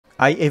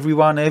Hi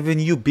everyone, I have a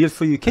new build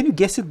for you. Can you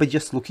guess it by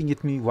just looking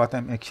at me what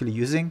I'm actually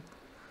using?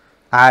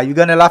 You're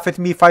gonna laugh at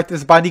me,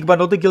 Fighters Binding, but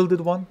not the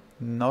Gilded one.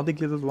 Not the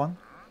Gilded one.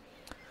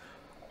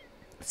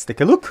 Let's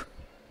take a look.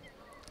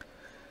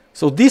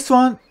 So this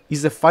one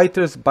is a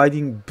Fighters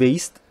Binding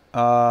based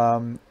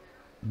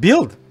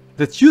build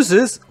that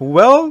uses,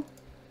 well,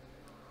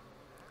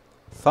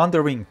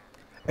 Thundering.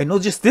 And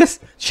not just this,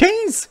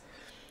 chains!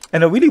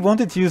 And I really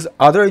wanted to use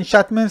other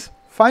enchantments.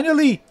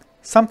 Finally,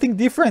 something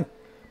different.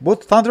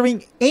 Both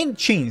Thundering and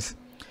chains.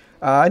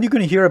 And you're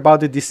going to hear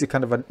about it. This is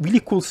kind of a really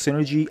cool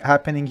synergy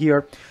happening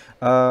here.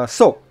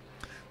 So,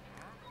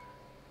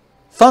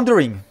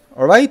 Thundering,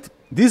 alright?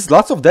 This is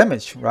lots of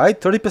damage, right?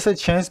 30%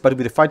 chance, but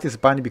with the Fighter's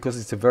Binding, because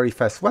it's a very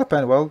fast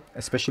weapon, well,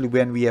 especially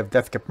when we have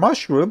Deathcap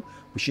Mushroom,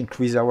 which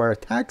increase our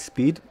attack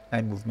speed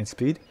and movement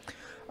speed.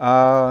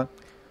 We're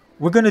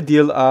going to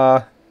deal...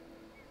 a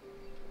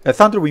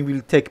Thundering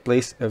will take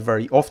place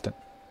very often,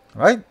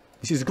 right?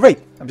 This is great.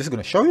 I'm just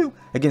going to show you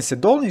against a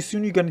doll, and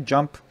soon you're going to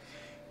jump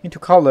into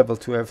cow level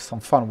to have some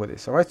fun with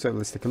this. Alright, so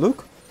let's take a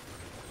look.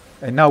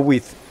 And now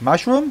with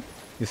Mushroom,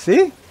 you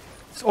see?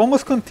 It's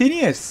almost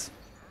continuous.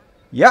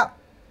 Yeah.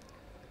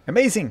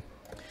 Amazing.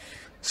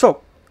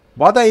 So,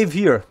 what I have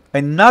here,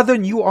 another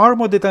new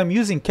armor that I'm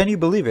using. Can you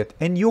believe it?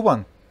 A new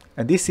one.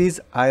 And this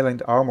is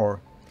Highland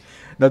Armor.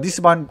 Now this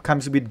one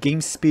comes with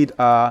game speed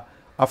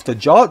after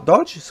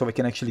dodge, so I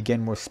can actually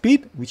gain more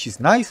speed, which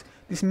is nice.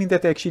 This means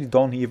that I actually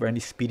don't have any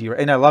speed here,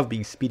 and I love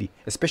being speedy,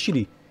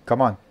 especially,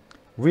 come on,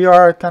 we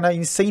are kind of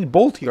insane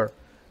bolt here,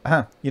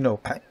 you know,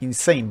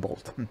 insane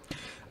bolt.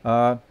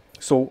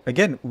 So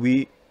again,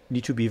 we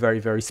need to be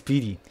very, very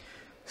speedy.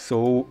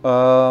 So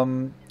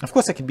of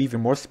course I can be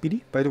even more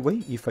speedy, by the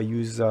way, if I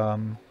use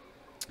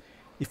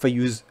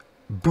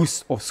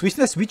boost of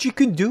swiftness, which you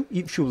can do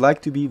if you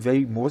like to be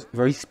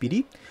very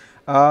speedy.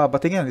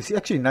 But again, it's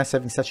actually nice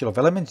having such a lot of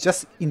elements.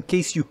 Just in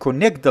case you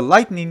connect the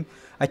lightning,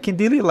 I can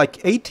deal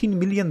like 18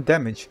 million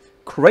damage.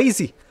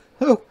 Crazy!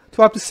 Oh,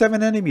 to up to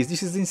 7 enemies.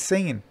 This is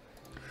insane.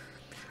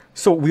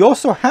 So we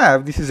also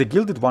have, this is a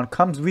Gilded one,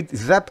 comes with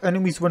zap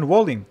enemies when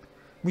rolling,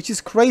 which is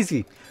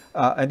crazy.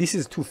 And this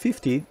is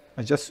 250.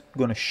 I'm just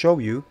gonna show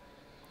you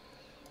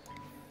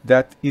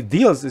that it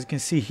deals, as you can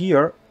see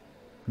here,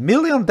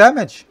 million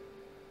damage,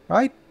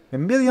 right?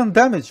 1,000,000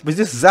 damage, but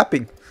just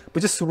zapping,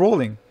 but just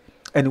rolling.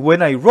 And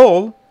when I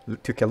roll,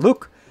 take a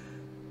look,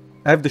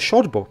 I have the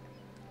short bow,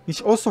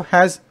 which also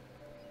has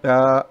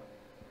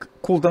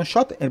cooldown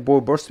shot and bow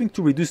bursting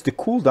to reduce the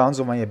cooldowns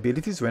of my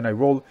abilities when I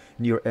roll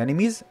near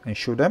enemies and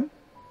shoot them.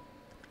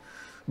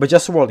 But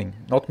just rolling,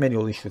 not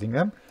manually shooting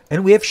them.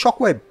 And we have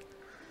shockwave,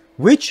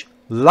 which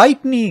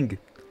lightning.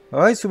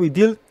 Alright, so we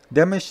deal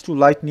damage to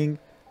lightning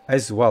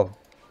as well.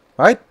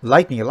 Right?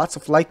 Lightning, lots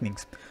of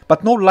lightnings.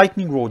 But no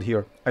lightning rod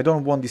here. I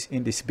don't want this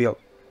in this build.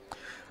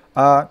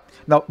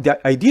 Now, the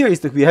idea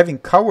is that we're having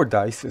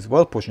cowardice as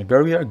well, potion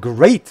barrier.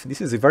 Great!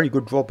 This is a very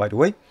good draw, by the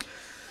way.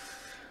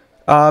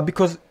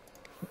 Because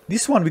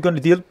this one we're going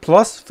to deal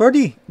plus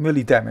 30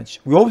 melee damage.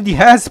 We already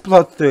has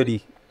plus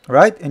 30,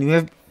 right? And we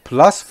have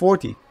plus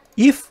 40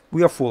 if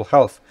we are full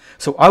health.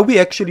 So are we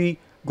actually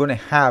going to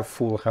have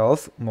full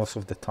health most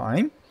of the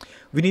time?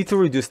 We need to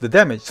reduce the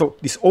damage. So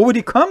this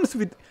already comes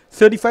with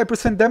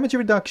 35% damage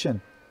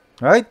reduction,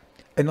 right?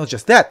 And not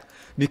just that.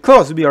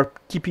 Because we are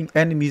keeping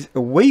enemies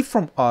away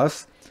from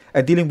us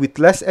and dealing with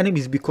less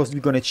enemies because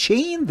we're going to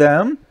chain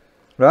them,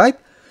 right?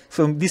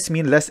 So this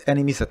means less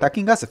enemies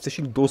attacking us,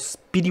 especially those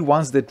speedy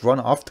ones that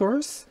run after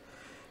us.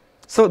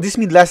 So this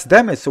means less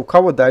damage, so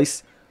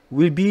cowardice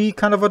will be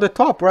kind of at the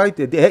top, right?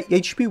 The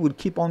HP will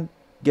keep on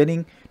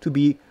getting to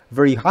be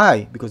very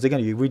high because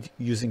again, you're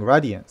using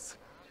Radiance.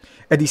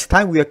 At this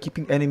time, we are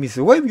keeping enemies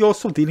away. We're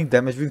also dealing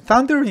damage with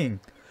Thundering.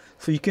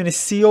 So you can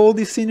see all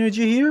this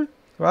synergy here,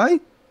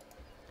 right?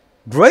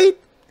 Great.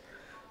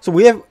 So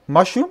we have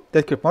Mushroom,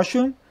 Deathcap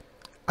Mushroom.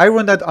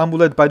 Iron Knight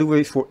Amulet, by the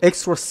way, for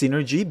extra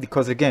synergy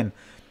because again,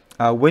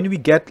 when we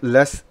get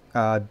less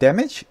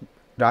damage,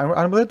 the Iron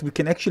Amulet we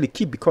can actually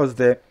keep because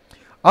the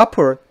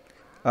upper,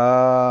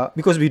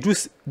 because we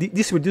reduce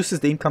this reduces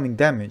the incoming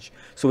damage.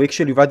 So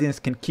actually, Radiance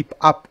can keep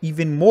up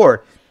even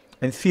more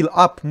and fill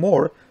up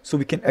more, so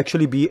we can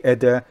actually be at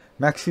the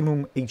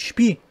maximum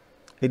HP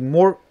and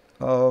more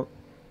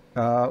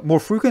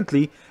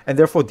frequently, and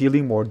therefore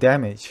dealing more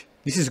damage.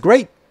 This is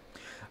great.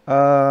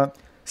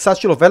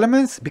 Satchel of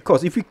Elements,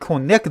 because if we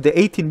connect the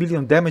 18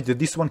 million damage that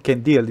this one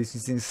can deal, this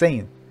is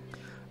insane.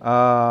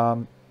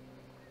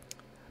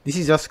 This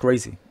is just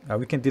crazy.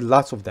 We can deal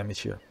lots of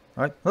damage here,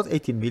 right? Not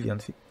 18 million.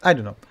 I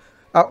don't know.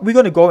 We're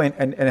gonna go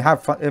and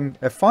have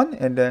fun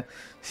and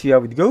see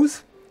how it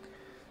goes.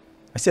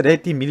 I said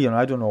 18 million.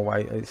 I don't know why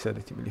I said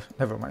 18 million.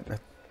 Never mind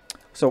that.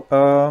 So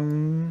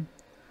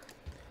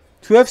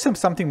to have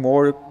something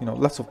more, you know,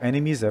 lots of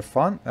enemies, have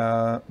fun.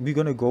 We're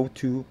gonna go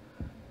to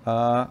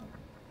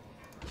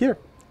here.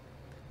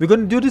 We're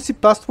gonna do this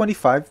at plus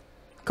 25.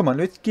 Come on,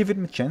 let's give it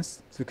a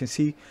chance. So you can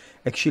see,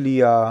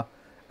 actually,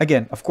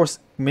 again, of course,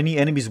 many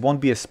enemies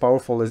won't be as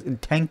powerful as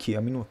tanky.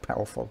 I mean, not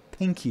powerful,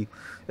 tanky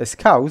as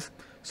cows.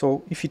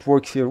 So if it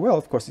works here well,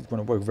 of course, it's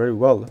gonna work very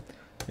well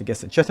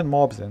against enchanted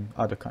mobs and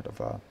other kind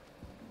of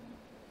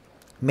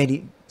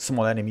many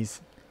small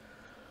enemies.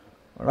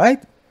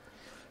 Alright?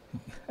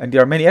 And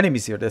there are many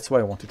enemies here, that's why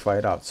I want to try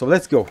it out. So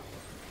let's go.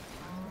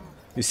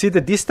 You see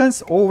the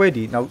distance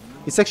already. Now,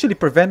 it's actually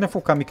preventing them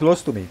from coming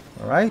close to me.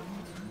 Alright?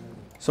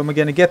 So I'm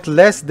gonna get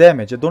less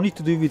damage. I don't need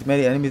to deal with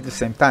many enemies at the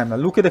same time. Now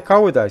look at the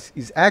cowardice.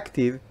 It's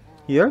active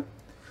here.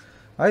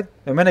 Right?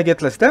 And when I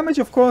get less damage,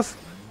 of course,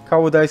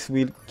 cowardice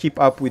will keep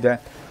up with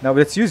that. Now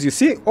let's use, you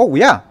see? Oh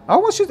yeah,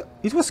 how much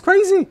it was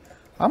crazy.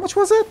 How much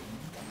was it?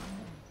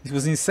 It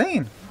was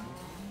insane.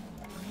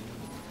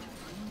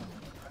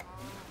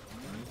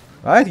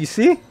 Right, you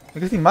see?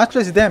 I'm getting much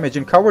less damage,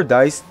 and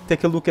cowardice,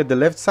 take a look at the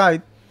left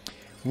side,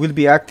 will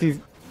be active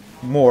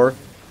more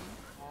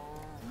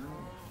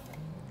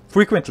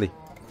frequently.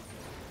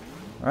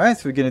 Alright,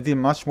 so we're gonna deal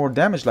much more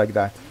damage like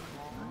that.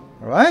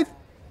 Alright?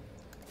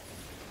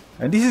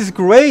 And this is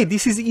great.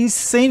 This is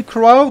insane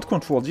crowd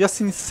control. Just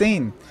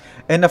insane.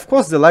 And of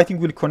course the lightning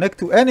will connect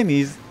to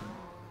enemies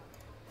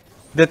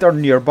that are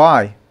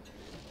nearby.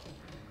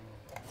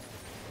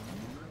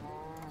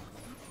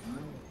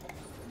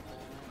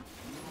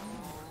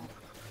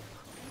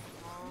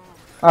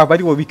 Ah, by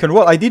the way, we can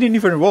roll. I didn't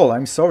even roll.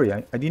 I'm sorry.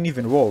 I didn't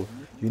even roll.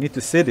 You need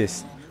to see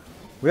this.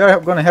 We are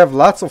gonna have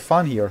lots of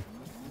fun here.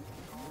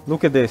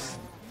 Look at this.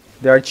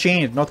 They are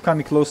chained, not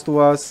coming close to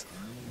us.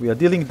 We are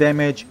dealing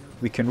damage.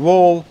 We can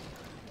roll.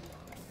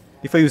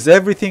 If I use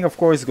everything, of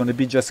course, it's going to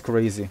be just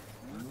crazy.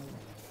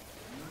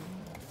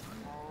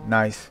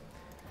 Nice.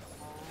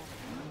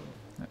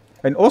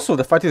 And also,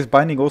 the Fighter's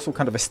Binding also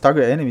kind of a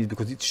stagger enemies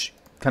because it's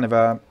kind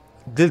of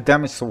deal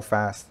damage so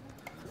fast.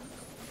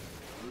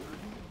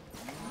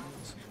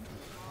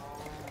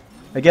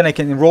 Again, I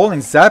can roll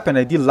and zap, and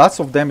I deal lots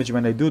of damage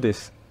when I do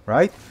this,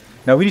 right?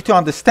 Now, we need to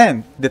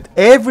understand that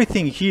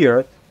everything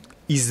here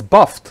is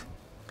buffed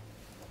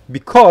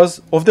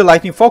because of the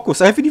lightning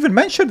focus. I haven't even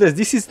mentioned this.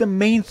 This is the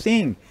main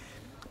thing.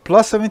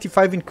 Plus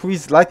 75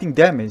 increased lightning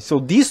damage. So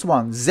this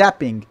one,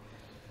 zapping.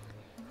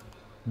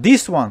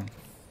 This one,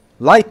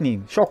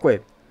 lightning,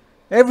 shockwave.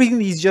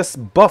 Everything is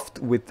just buffed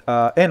with,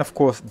 and of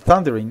course,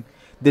 thundering.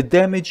 The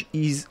damage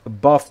is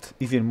buffed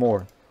even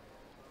more.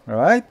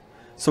 Alright?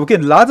 So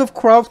again, lots of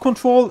crowd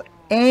control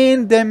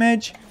and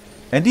damage.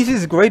 And this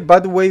is great, by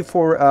the way,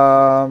 for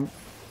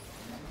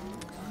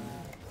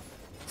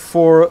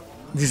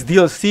this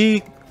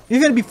DLC.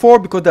 Even before,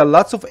 because there are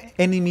lots of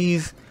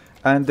enemies,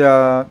 and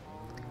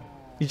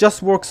it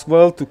just works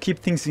well to keep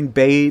things in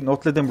bay,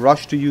 not let them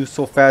rush to you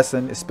so fast,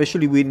 and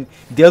especially when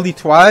daily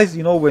tries,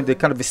 you know, when they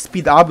kind of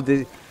speed up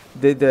the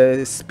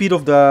speed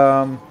of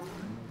the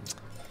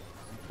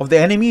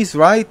enemies,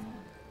 right?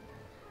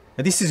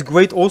 And this is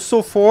great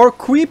also for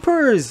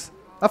creepers.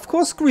 Of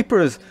course,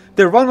 creepers.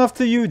 They run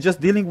after you,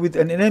 just dealing with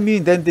an enemy,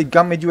 and then they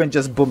come at you and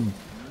just boom.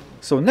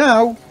 So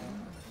now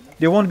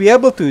they won't be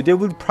able to. They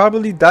will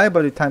probably die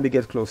by the time they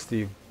get close to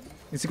you.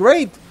 It's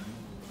great.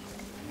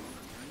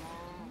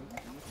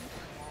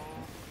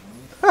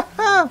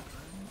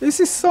 This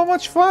is so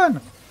much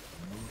fun.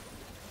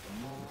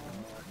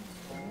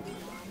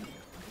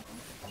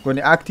 I'm going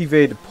to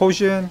activate the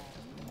potion.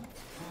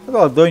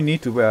 Well, I don't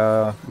need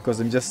to because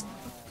I'm just...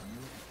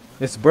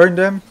 Let's burn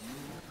them.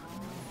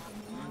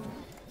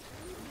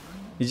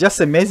 It's just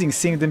amazing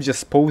seeing them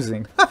just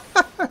posing.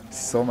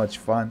 So much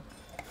fun.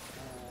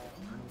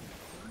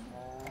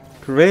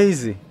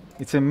 Crazy.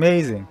 It's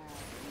amazing.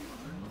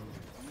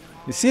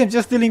 You see, I'm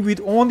just dealing with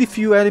only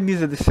few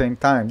enemies at the same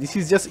time. This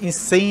is just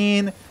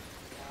insane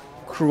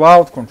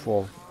crowd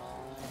control.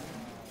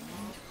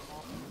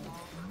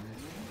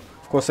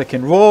 Of course, I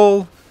can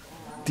roll,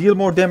 deal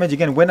more damage.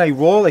 Again, when I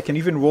roll, I can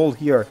even roll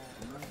here.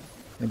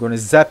 I'm gonna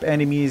zap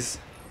enemies.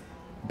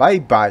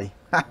 Bye-bye.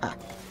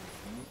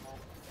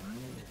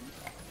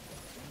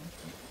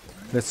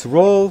 Let's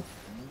roll.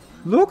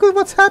 Look at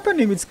what's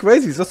happening. It's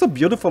crazy. It's also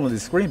beautiful on the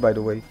screen, by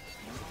the way.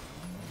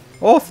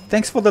 Oh,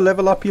 thanks for the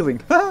level up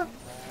healing.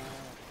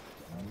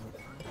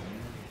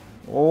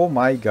 Oh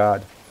my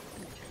god.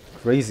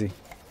 Crazy.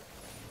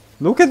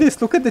 Look at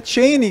this. Look at the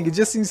chaining. It's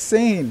just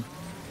insane.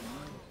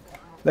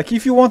 Like,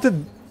 if you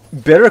wanted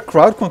better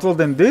crowd control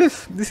than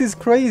this is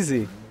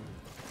crazy.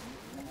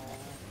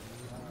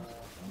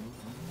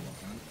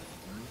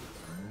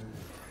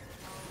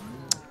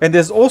 And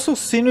there's also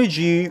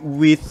synergy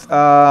with,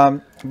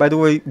 by the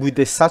way, with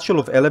the satchel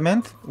of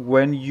element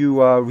when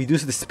you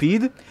reduce the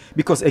speed,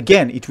 because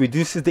again, it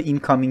reduces the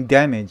incoming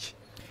damage.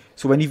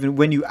 So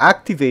when you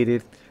activate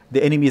it,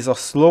 the enemies are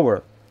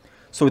slower.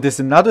 So there's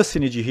another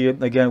synergy here,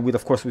 again, with,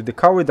 of course, with the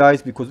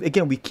cowardice, because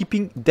again, we're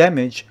keeping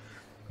damage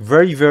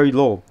very, very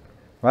low,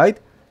 right?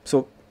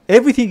 So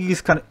everything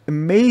is kind of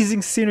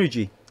amazing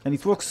synergy, and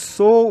it works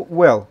so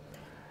well.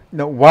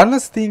 Now, one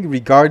last thing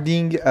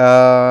regarding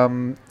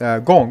Gong.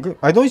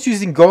 I don't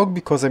using Gong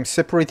because I'm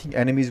separating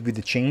enemies with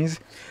the chains.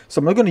 So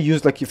I'm not going to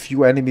use like a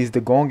few enemies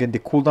the Gong, and the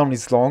cooldown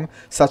is long.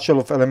 Satchel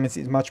of elements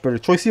is much better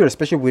choice here,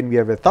 especially when we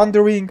have a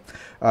thundering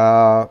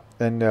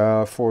and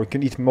for you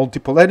can eat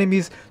multiple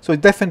enemies. So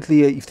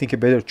definitely, I think a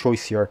better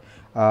choice here.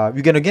 You're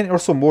going to get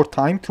also more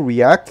time to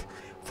react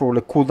for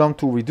the cooldown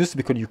to reduce,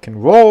 because you can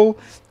roll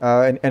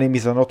and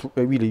enemies are not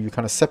really, you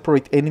kind of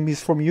separate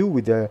enemies from you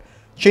with the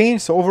chain.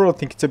 So overall I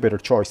think it's a better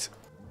choice.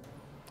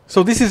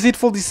 So this is it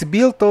for this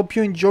build. Hope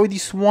you enjoyed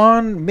this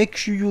one. Make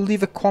sure you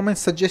leave a comment,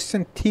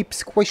 suggestion,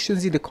 tips,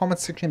 questions in the comment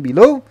section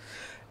below.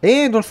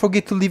 And don't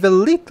forget to leave a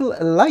little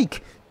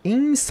like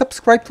and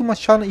subscribe to my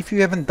channel if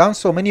you haven't done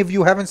so. Many of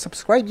you haven't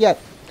subscribed yet.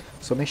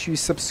 So make sure you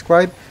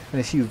subscribe, and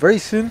I see you very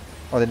soon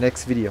on the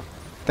next video.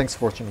 Thanks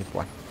for watching,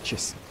 everyone.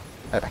 Cheers.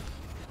 Bye bye.